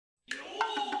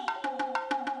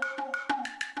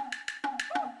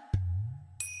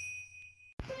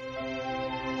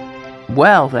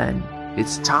Well then,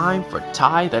 it's time for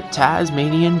Ty the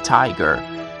Tasmanian Tiger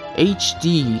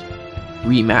HD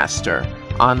Remaster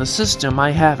on the system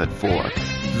I have it for,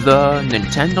 the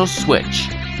Nintendo Switch.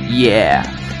 Yeah.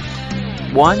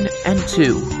 1 and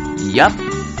 2. Yup.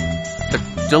 The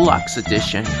Deluxe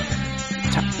Edition.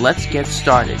 Let's get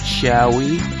started, shall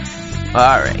we?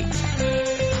 Alright.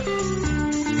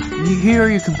 Here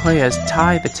you can play as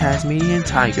Ty the Tasmanian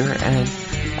Tiger, and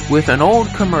with an old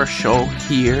commercial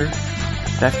here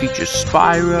that features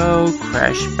Spyro,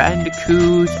 Crash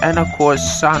Bandicoot, and of course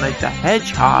Sonic the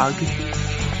Hedgehog.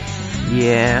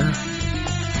 Yeah.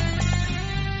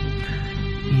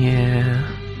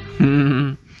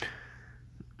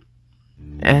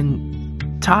 And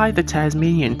Ty the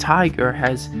Tasmanian Tiger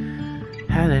has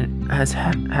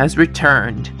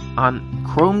returned on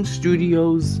Krome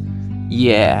Studios.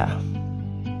 Yeah.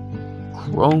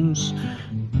 Krome's,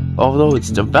 although it's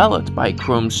developed by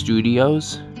Krome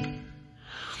Studios,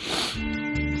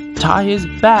 Ty is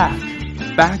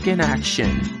back in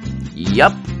action.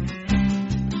 Yup.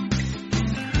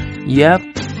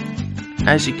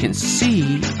 As you can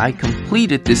see, I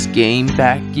completed this game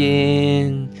back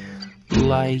in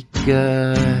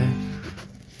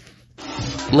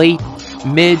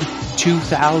mid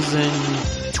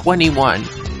 2021.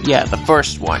 Yeah, the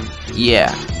first one.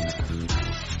 Yeah.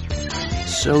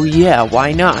 So yeah,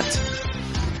 why not?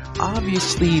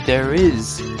 Obviously there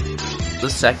is the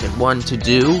second one to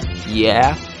do.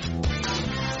 Yeah.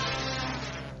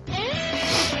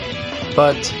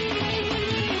 But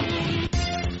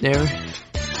there,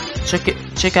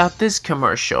 check out this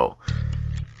commercial.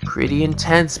 Pretty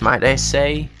intense, might I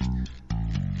say.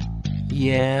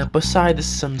 Yeah, besides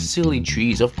some silly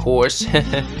trees, of course.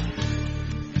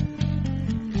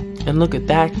 And look at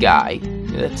that guy.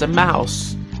 That's a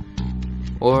mouse.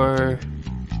 Or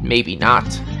maybe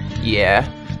not. Yeah,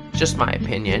 just my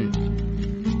opinion.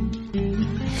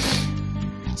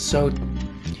 So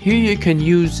here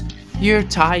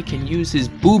Ty can use his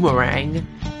boomerang,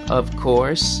 of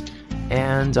course,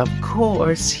 and of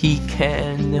course he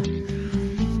can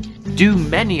do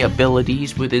many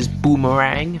abilities with his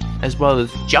boomerang, as well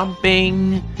as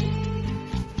jumping,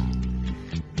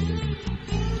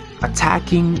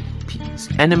 attacking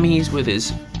enemies with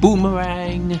his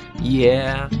boomerang.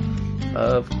 Yeah,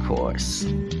 of course.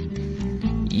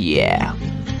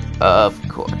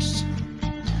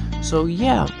 So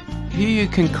yeah, here you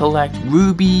can collect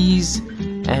rubies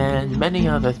and many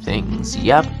other things.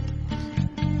 Yep.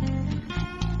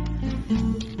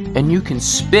 And you can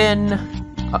spin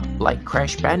like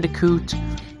Crash Bandicoot.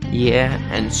 Yeah,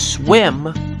 and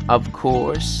swim, of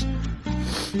course.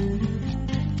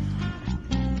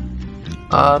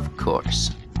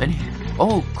 And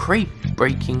oh, crate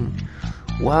breaking.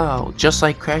 Wow, just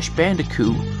like Crash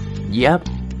Bandicoot. Yep.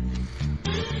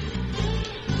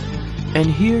 And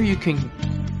here you can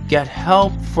get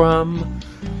help from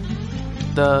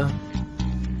the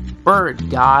bird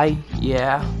guy.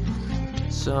 Yeah.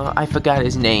 So I forgot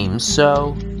his name.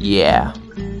 So yeah.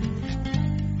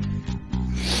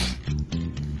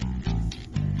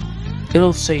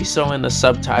 It'll say so in the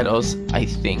subtitles, I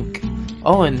think.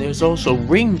 Oh, and there's also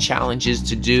ring challenges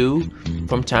to do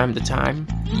from time to time.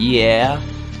 Yeah,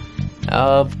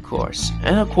 of course.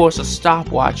 And of course a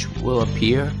stopwatch will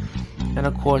appear. And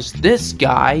of course this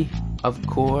guy, of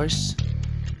course.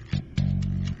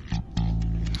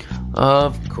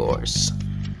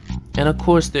 And of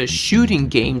course there's shooting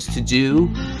games to do,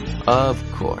 of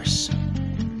course.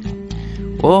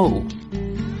 Whoa,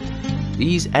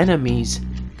 these enemies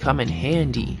come in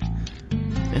handy.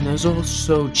 And there's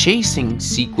also chasing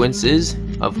sequences,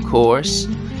 of course.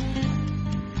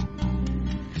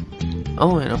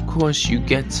 Oh, and of course you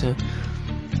get to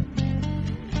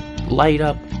light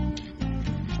up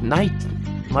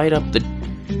the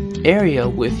area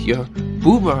with your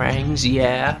boomerangs.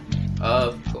 Yeah,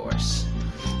 of course.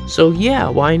 So yeah,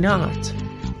 why not?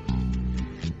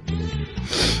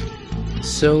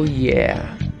 So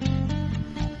yeah,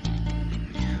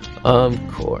 of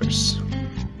course.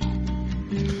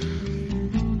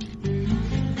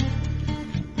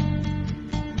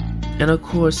 And of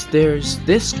course there's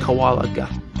this koala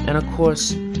guy. And of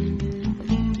course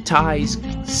Ty's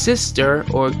sister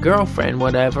or girlfriend,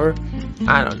 whatever.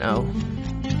 I don't know.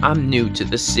 I'm new to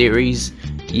the series.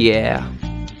 Yeah.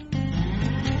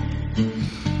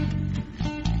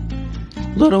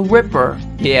 Little Ripper.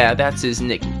 Yeah, that's his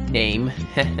nickname.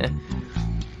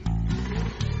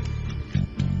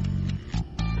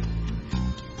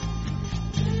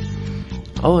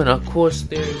 Oh, and of course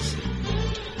there's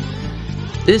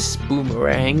this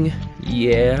boomerang.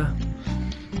 Yeah.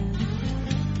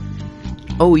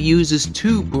 Oh, he uses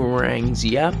two boomerangs.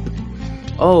 Yep.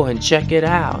 Oh, and check it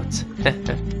out.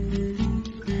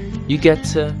 You get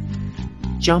to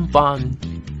jump on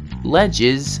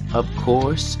ledges, of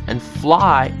course, and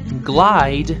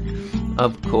glide,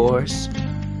 of course.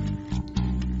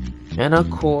 And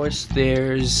of course,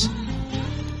 there's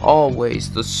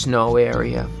always the snow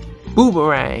area.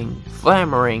 Boomerang,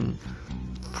 flammering,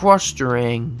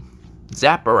 thrustering,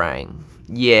 zapperang.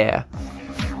 Yeah.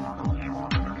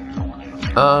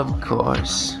 Of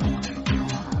course.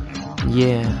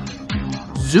 Yeah.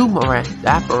 Zoomerang,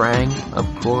 zapperang, of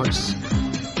course.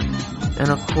 And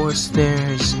of course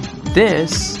there's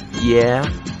this. Yeah.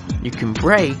 You can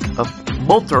break a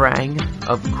Molterang,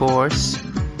 of course.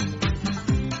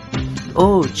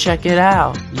 Oh, check it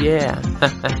out. Yeah.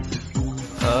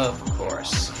 Of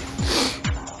course.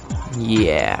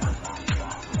 Yeah.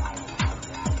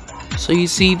 So you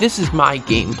see, this is my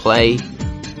gameplay,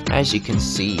 as you can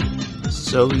see.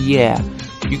 So yeah,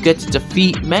 you get to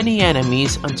defeat many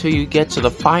enemies until you get to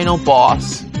the final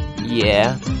boss.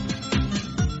 Yeah.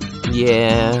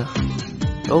 Yeah.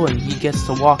 Oh, and he gets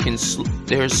to walk in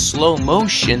there's slow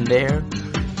motion there.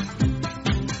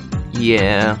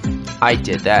 Yeah, I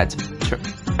did that.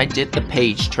 I did the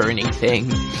page turning thing.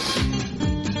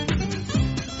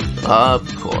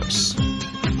 Of course.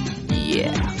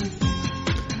 Yeah.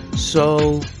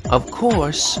 So, of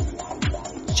course,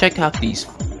 check out these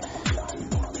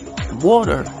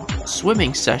water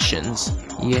swimming sessions.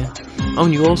 Yeah. Oh,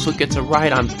 and you also get to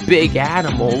ride on big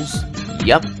animals.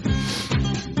 Yep.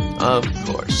 Of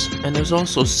course. And there's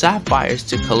also sapphires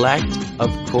to collect,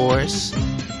 of course.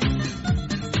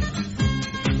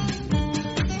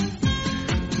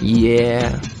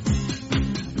 Yeah.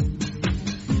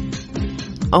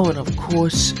 Oh, and of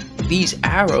course, these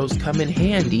arrows come in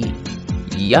handy.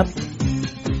 Yep.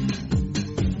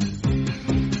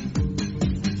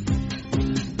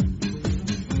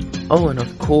 Oh, and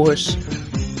of course,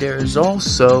 there's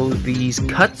also these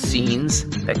cutscenes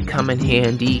that come in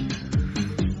handy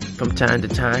from time to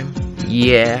time.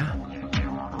 Yeah.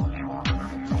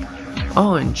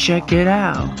 Oh, and check it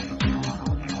out.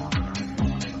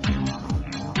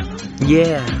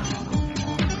 Yeah.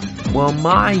 Well,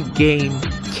 my game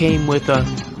came with a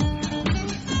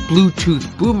Bluetooth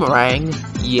boomerang.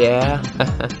 Yeah.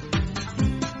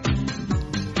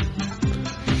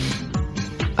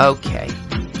 Okay.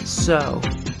 So,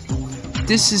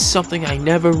 this is something I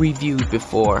never reviewed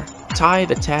before. Ty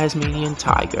the Tasmanian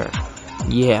Tiger.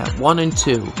 Yeah, 1 and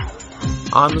 2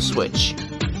 on the Switch.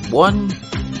 1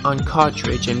 on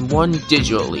cartridge and 1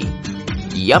 digitally.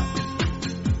 Yup.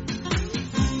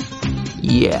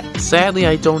 Yeah, sadly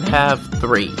I don't have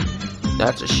 3.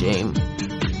 That's a shame.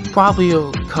 Probably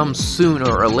it'll come sooner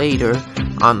or later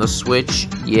on the Switch.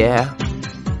 Yeah.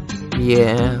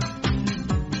 Yeah.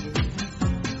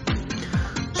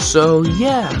 So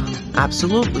yeah,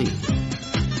 absolutely.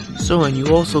 So, and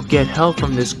you also get help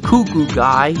from this cuckoo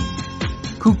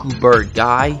bird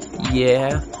guy.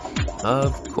 Yeah,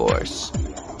 of course.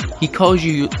 He calls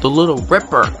you the Little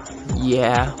Ripper.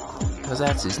 Yeah, because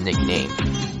that's his nickname.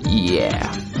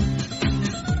 Yeah.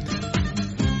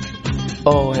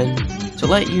 Oh, and to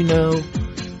let you know,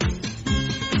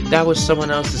 that was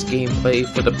someone else's gameplay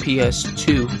for the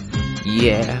PS2.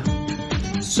 Yeah.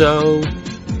 So,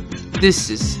 this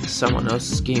is someone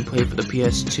else's gameplay for the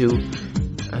PS2.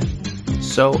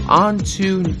 So, on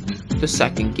to the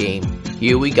second game.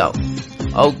 Here we go.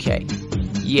 Okay.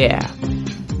 Yeah.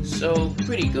 So,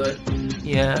 pretty good.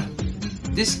 Yeah.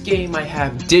 This game I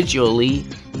have digitally.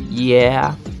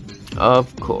 Yeah.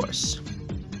 Of course.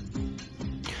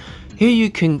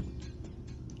 Here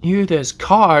there's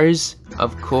cars,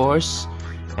 of course.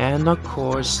 And of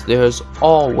course, there's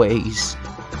always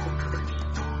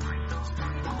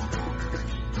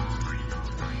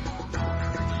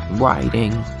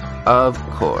riding, of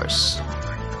course.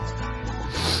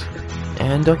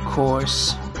 And of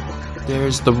course,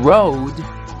 there's the road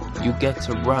you get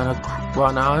to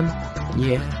run on.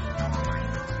 Yeah.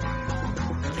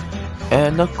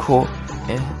 And of course,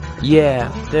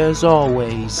 yeah, there's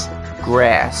always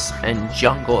grass and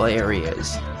jungle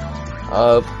areas,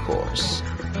 of course.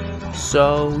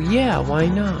 So yeah, why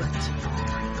not?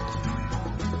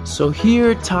 So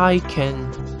here Ty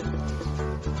can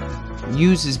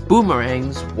use his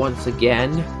boomerangs once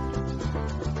again,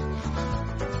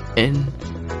 and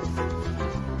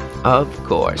of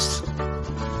course,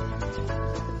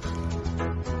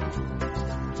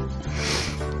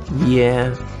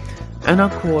 yeah, and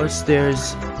of course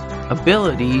there's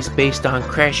abilities based on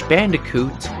Crash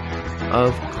Bandicoot,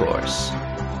 of course.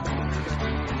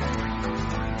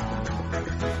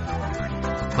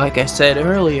 Like I said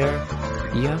earlier,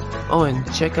 yeah. Oh, and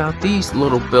check out these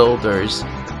little builders.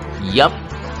 Yup.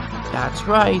 That's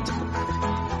right.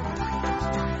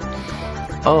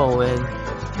 Oh, and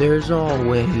there's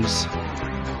always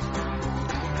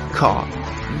car.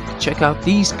 Check out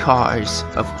these cars,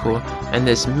 of course, and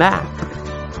this map.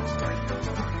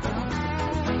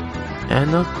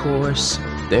 And of course,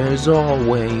 there's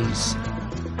always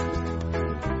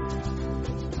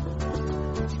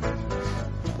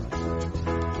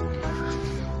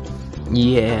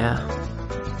yeah.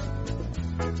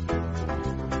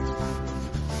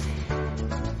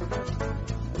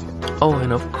 Oh,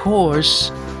 and of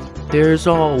course, there's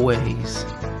always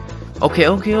okay,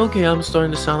 I'm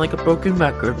starting to sound like a broken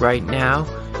record right now.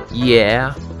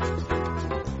 Yeah.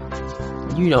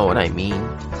 You know what I mean.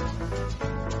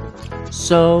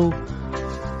 So,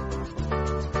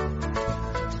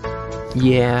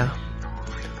 yeah.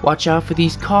 Watch out for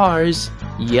these cars.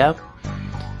 Yep.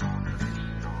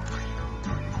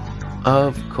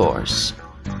 Of course.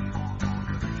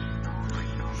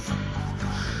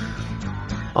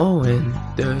 Oh, and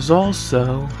there's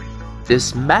also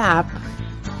this map.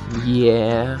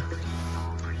 Yeah.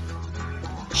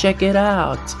 Check it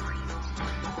out.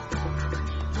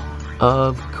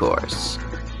 Of course.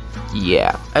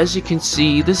 Yeah, as you can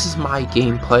see, this is my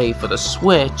gameplay for the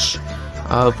Switch.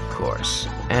 Of course.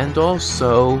 And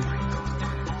also,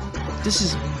 this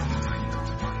is...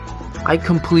 I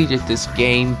completed this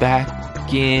game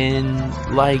back in,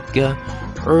 like,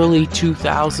 early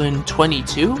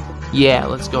 2022? Yeah,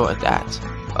 let's go with that.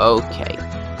 Okay,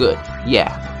 good,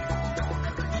 yeah.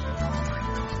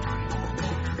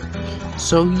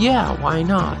 So yeah, why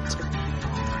not?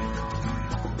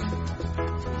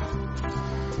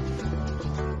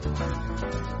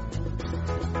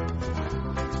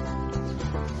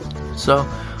 So,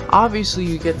 obviously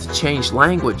you get to change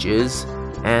languages,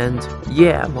 and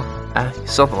yeah,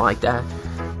 something like that.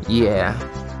 Yeah.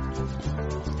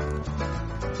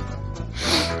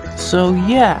 So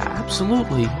yeah,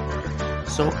 absolutely.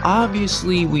 So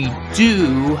obviously we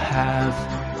do have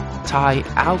Thai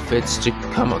outfits to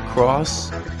come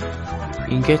across. You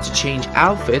can get to change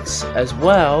outfits as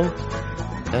well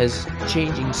as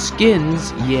changing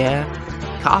skins, yeah,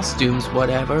 costumes,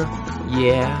 whatever,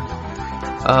 yeah,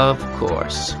 of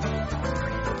course.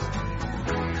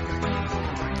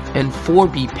 And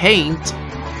 4B paint,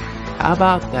 how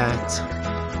about that?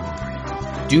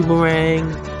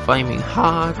 Doomerang, Flaming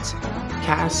Hot,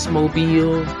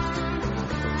 Castmobile,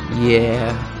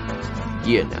 yeah,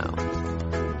 you know.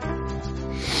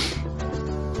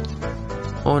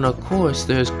 Oh, and of course,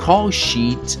 there's call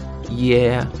sheet,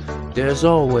 yeah, there's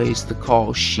always the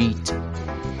call sheet.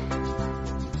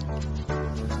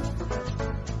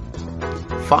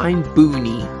 Find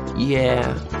Booney,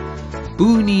 yeah,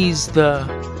 Booney's the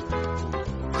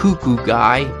cuckoo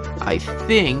guy, I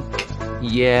think,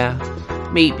 yeah,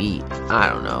 maybe, I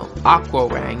don't know. Aqua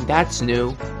Rang, that's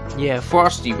new. Yeah,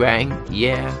 Frosty Rang,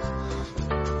 yeah.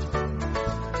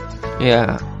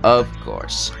 Yeah, of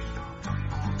course.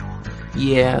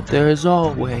 Yeah, there's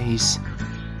always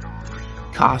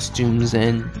costumes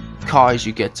and cars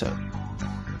you get to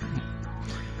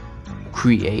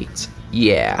create.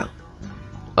 Yeah,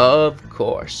 of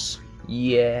course.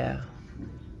 Yeah.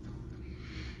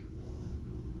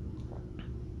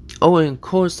 Oh, and of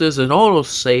course there's an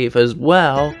autosave as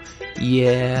well.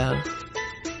 Yeah.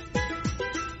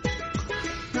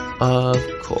 Of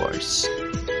course.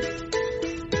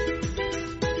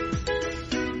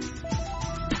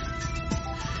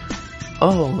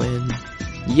 Oh, and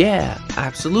yeah,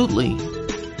 absolutely.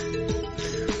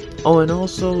 Oh, and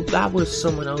also that was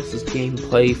someone else's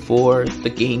gameplay for the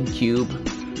GameCube.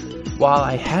 While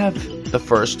I have the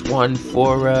first one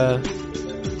for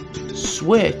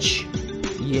Switch.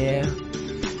 Yeah.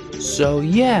 So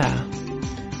yeah.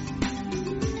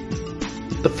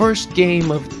 The first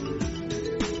game of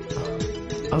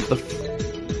the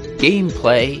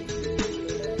gameplay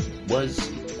was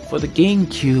for the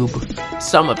GameCube.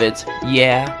 Some of it,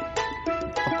 yeah.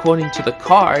 According to the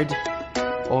card,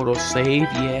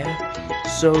 autosave, yeah.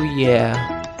 So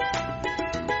yeah.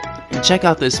 And check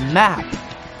out this map.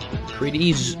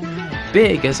 Pretty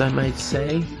big, as I might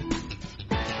say.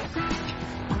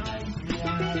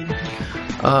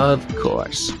 Of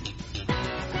course.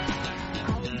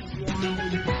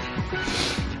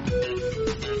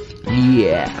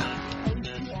 Yeah.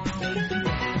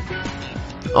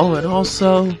 Oh, and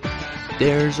also,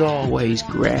 there's always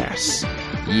grass.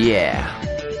 Yeah.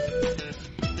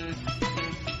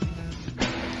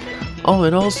 Oh,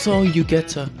 and also you get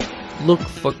to look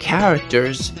for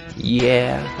characters.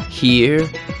 Yeah, here.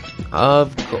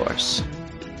 Of course.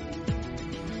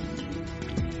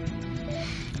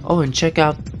 Oh, and check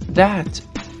out that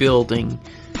building.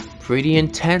 Pretty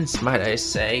intense, might I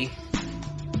say.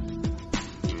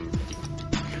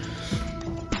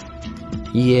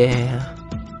 Yeah.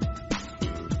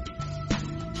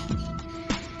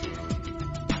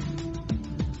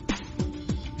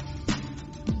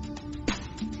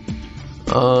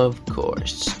 Of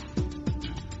course.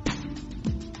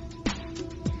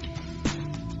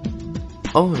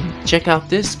 Oh, and check out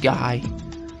this guy.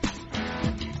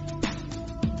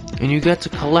 And you get to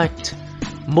collect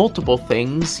multiple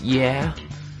things, yeah.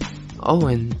 Oh,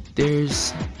 and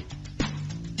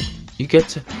you get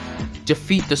to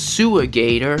defeat the sewer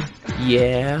gator,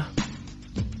 yeah.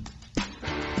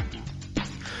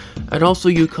 And also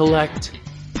you collect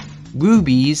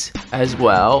rubies as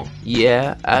well,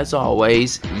 yeah, as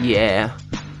always, yeah.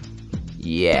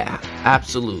 Yeah,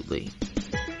 absolutely.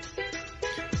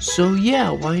 So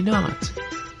yeah, why not?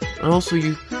 And also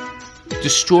you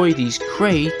destroy these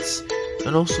crates,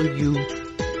 and also you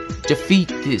defeat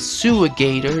the sewer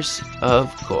gators,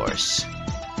 of course.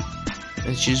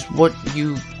 It's just what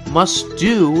you must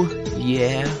do,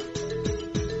 yeah.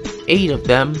 8 of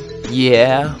them,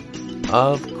 yeah,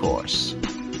 of course.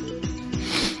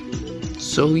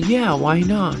 So yeah, why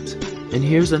not? And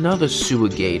here's another sewer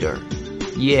gator,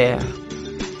 yeah.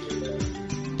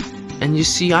 And you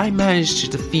see, I managed to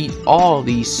defeat all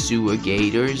these sewer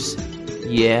gators,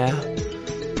 yeah.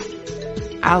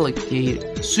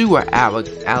 Sewer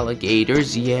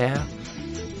alligators, yeah.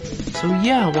 So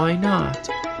yeah, why not?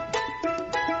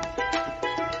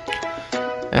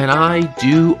 And I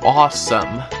do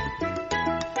awesome.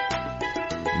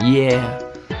 Yeah.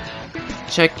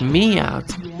 Check me out.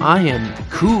 I am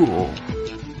cool.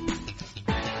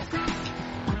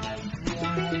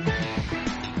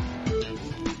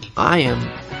 I am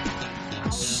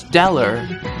stellar,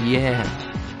 yeah.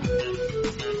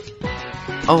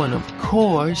 Oh, and of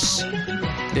course,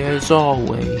 there's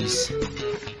always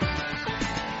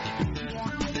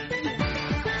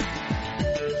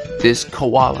this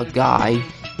koala guy,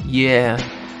 yeah.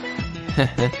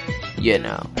 You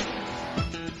know.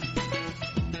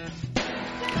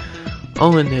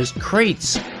 Oh, and there's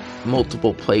crates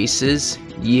multiple places,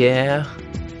 yeah.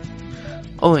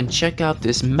 Oh, and check out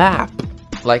this map.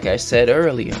 Like I said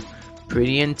earlier,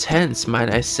 pretty intense,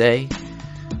 might I say.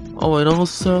 Oh, and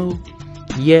also,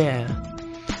 yeah,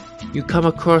 you come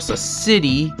across a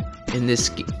city in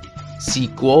this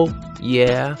sequel,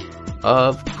 yeah,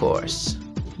 of course,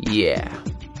 yeah.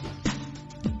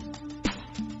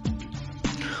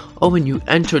 Oh, and you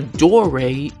enter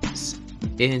doorways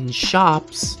in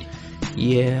shops,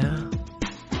 yeah.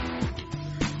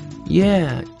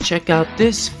 Yeah, check out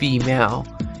this female,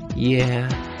 yeah.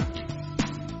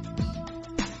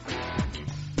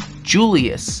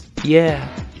 Julius, yeah.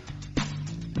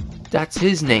 That's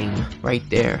his name right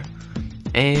there.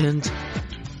 And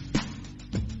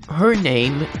her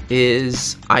name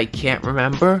is, I can't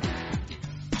remember.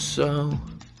 So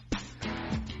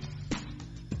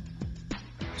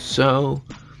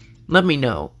let me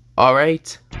know.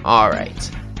 Alright?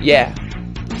 Alright. Yeah.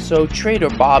 So Trader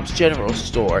Bob's General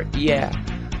Store. Yeah.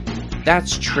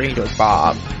 That's Trader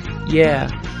Bob. Yeah.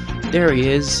 There he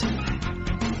is.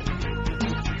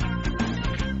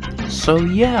 So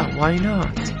yeah, why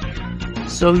not?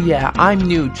 So yeah, I'm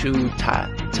new to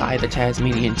Ty the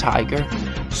Tasmanian Tiger,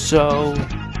 so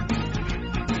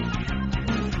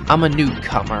I'm a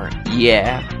newcomer,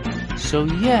 yeah. So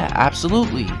yeah,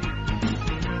 absolutely.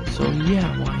 So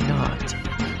yeah, why not?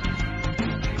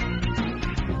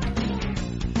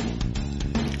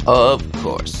 Of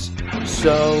course.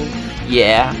 So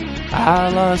yeah, I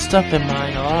had a lot of stuff in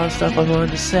mind, a lot of stuff I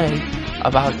wanted to say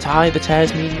about Ty the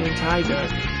Tasmanian Tiger.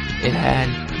 It had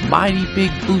mighty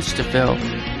big boots to fill,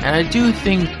 and I do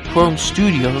think Krome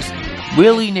Studios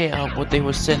really nailed what they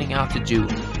were setting out to do.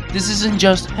 This isn't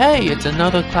just, hey, it's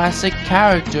another classic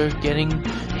character getting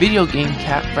video game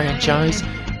franchise,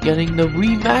 getting the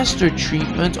remastered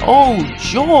treatment. Oh,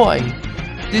 joy!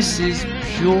 This is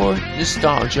pure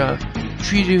nostalgia,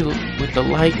 treated with the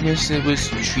likeness it was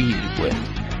treated with,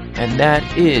 and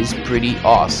that is pretty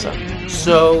awesome.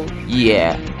 So,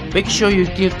 yeah. Make sure you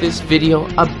give this video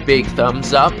a big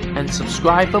thumbs up and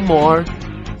subscribe for more,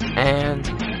 and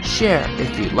share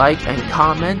if you like and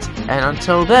comment, and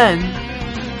until then,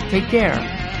 take care.